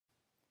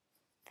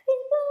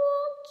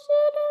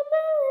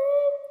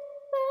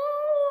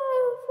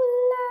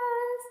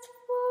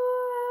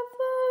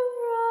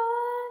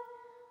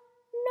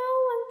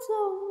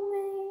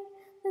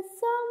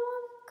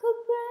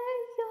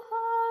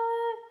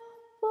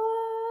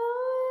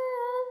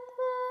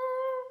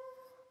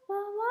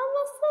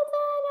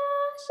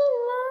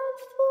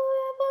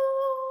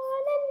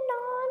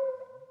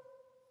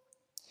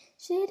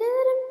She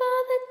didn't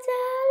bother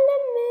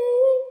telling me,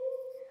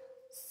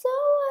 so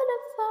what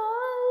if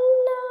I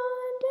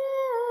learned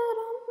it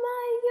on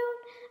my own?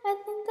 I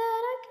think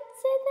that I could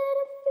say that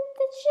I think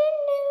that she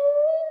knew,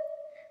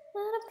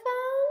 but I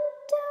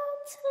found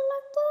out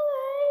like the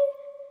way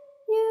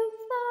you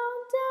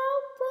found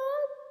out,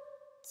 but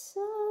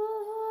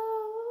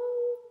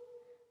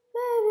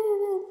baby,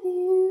 with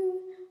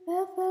you,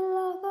 I felt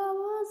like I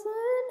was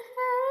in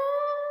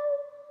hell,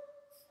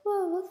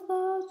 but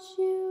without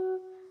you,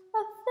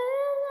 I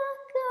feel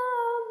like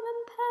I'm in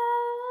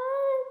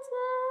paradise.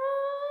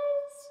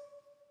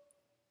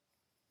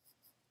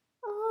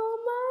 On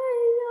my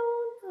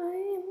own, I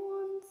am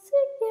once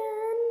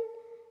again.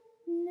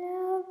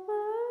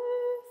 Never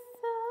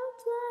felt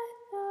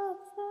like I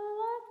felt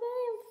like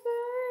being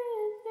free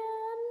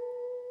again.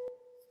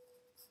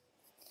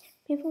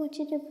 People want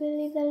you to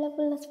believe that love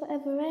will last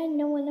forever, and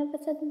no one ever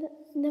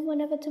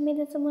told me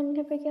that someone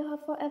can break your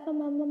heart forever.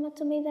 My mama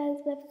told me that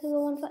it's love could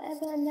go on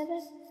forever and never.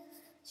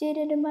 She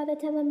didn't bother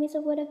telling me, so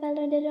what if I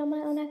learned it on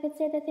my own? I could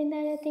say the thing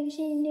that I think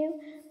she knew,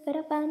 but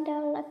I found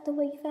out like the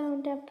way you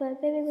found out.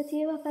 But baby, with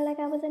you, I felt like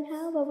I was in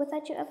hell, but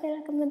without you, I feel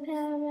like I'm in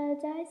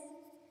paradise.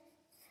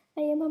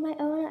 I am on my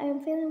own, I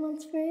am feeling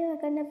once free,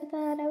 like I never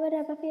thought I would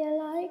ever feel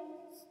like.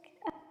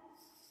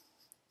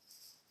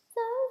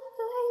 So,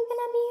 who are you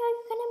gonna be? Are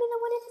you gonna be the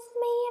one that is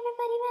me?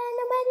 Everybody, man,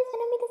 nobody's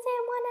gonna be the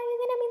same one. Are you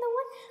gonna be the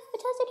one who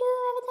tries to do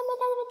every time but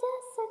never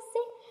does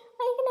succeed?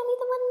 Are you gonna be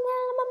the one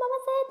that my mama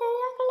said that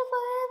I could live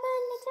forever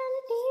and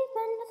eternity,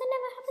 but nothing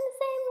ever happened the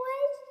same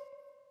way?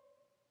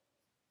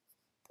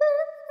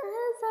 But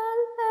as I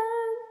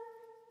learn,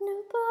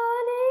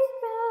 nobody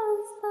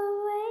grows the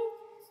way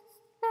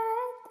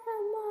that the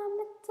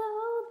mama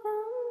told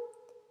them.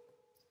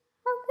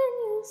 How can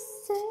you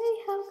say,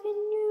 how can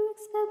you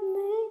expect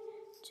me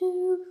to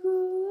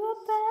grow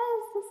up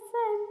as the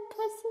same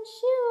person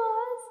she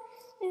was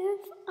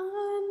if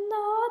I'm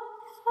not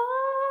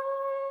her?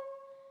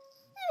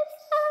 If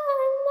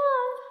I'm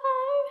not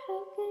her,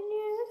 how can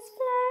you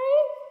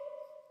explain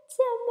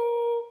to me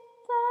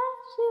that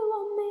you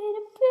want me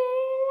to be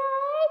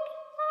like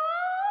her?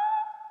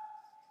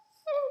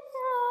 If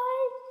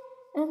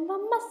I am by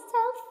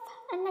myself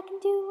and I can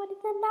do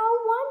anything I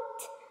want,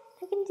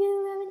 I can do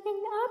everything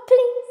I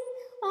please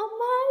on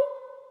my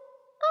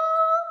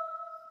own.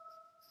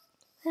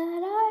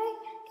 That I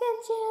can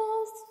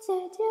choose to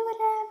do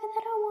whatever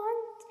that I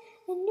want,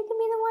 and you can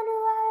be the one who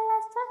I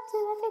last talk to.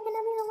 If you're gonna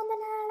be the one that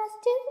I last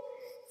do,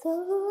 so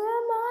who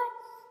am I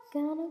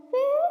gonna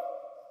be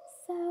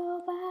so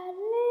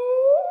badly?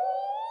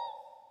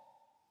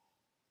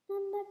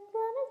 I'm not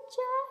gonna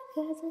try,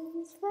 'cause I'm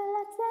just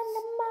relaxed and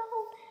I'm my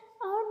own.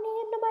 I don't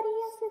need nobody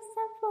else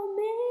except for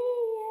me,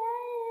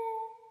 yeah.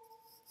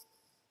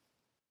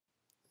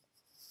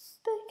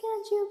 But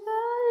can't you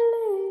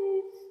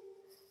believe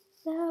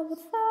that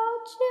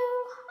without you,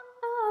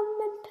 I'm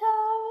in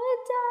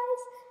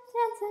paradise,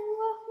 dancing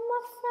with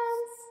my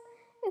friends,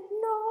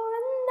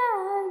 ignoring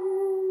that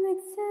you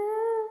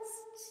exist,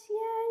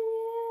 yeah,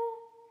 yeah.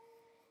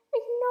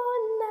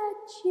 Ignoring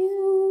that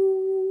you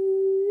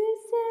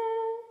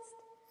exist,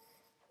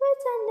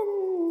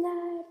 pretending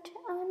that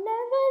I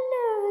never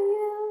knew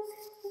you,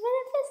 even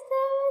if you're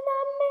staring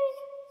at me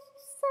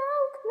so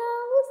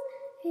close,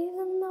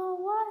 even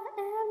though I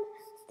am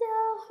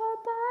still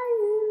hurt by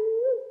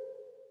you.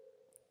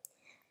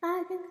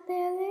 I can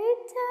clearly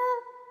tell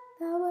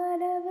that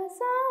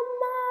whatever's on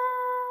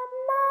my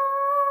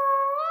mind,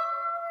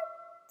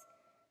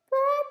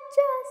 but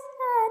just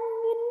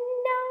letting you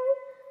know,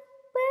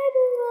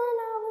 baby, when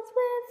I was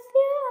with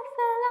you, I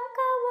felt like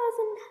I was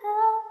in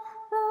hell,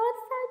 but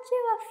without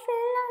you, I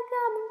feel like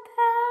I'm in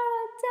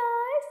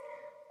paradise.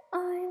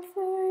 I'm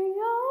free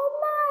on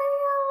my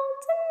own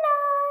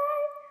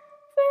tonight,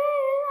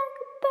 free like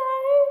a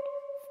bird,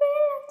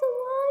 free like the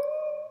one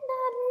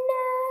that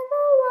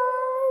never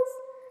was.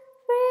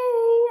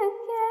 Free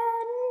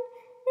again,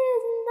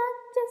 isn't that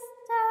just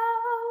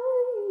how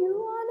you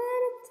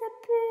wanted it to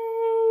be?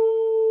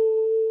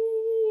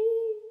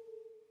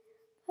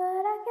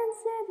 But I can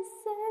say the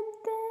same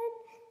thing.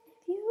 If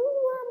you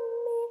want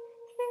me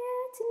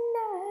here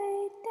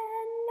tonight,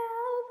 then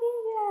I'll be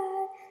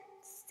glad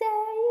to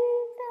say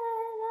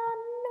that I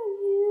know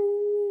you.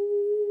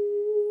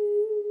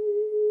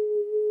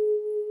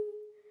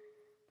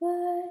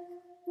 But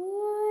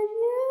would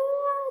you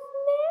like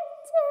me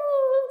to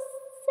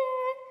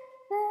say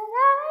that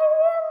I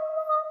am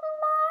on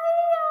my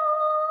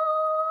own?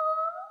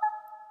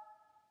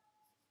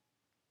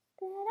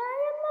 That I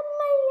am on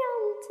my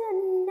own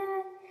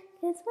tonight,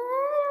 'cause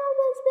when I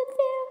was with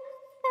you,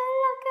 felt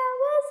like I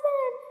was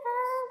in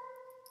hell.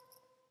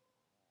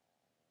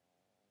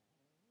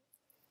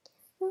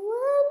 But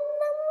when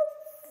I'm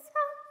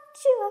without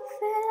you, I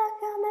feel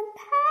like I'm in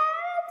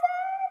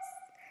paradise,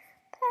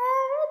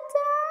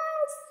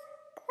 paradise,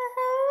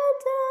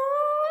 paradise.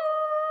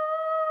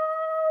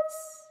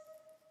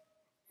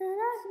 And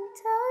I can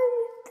tell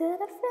you that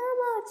I feel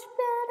much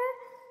better.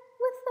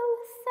 With or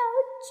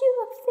without you,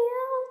 I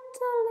feel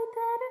totally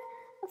better.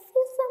 I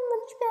feel so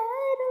much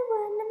better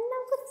when I'm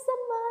not with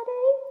somebody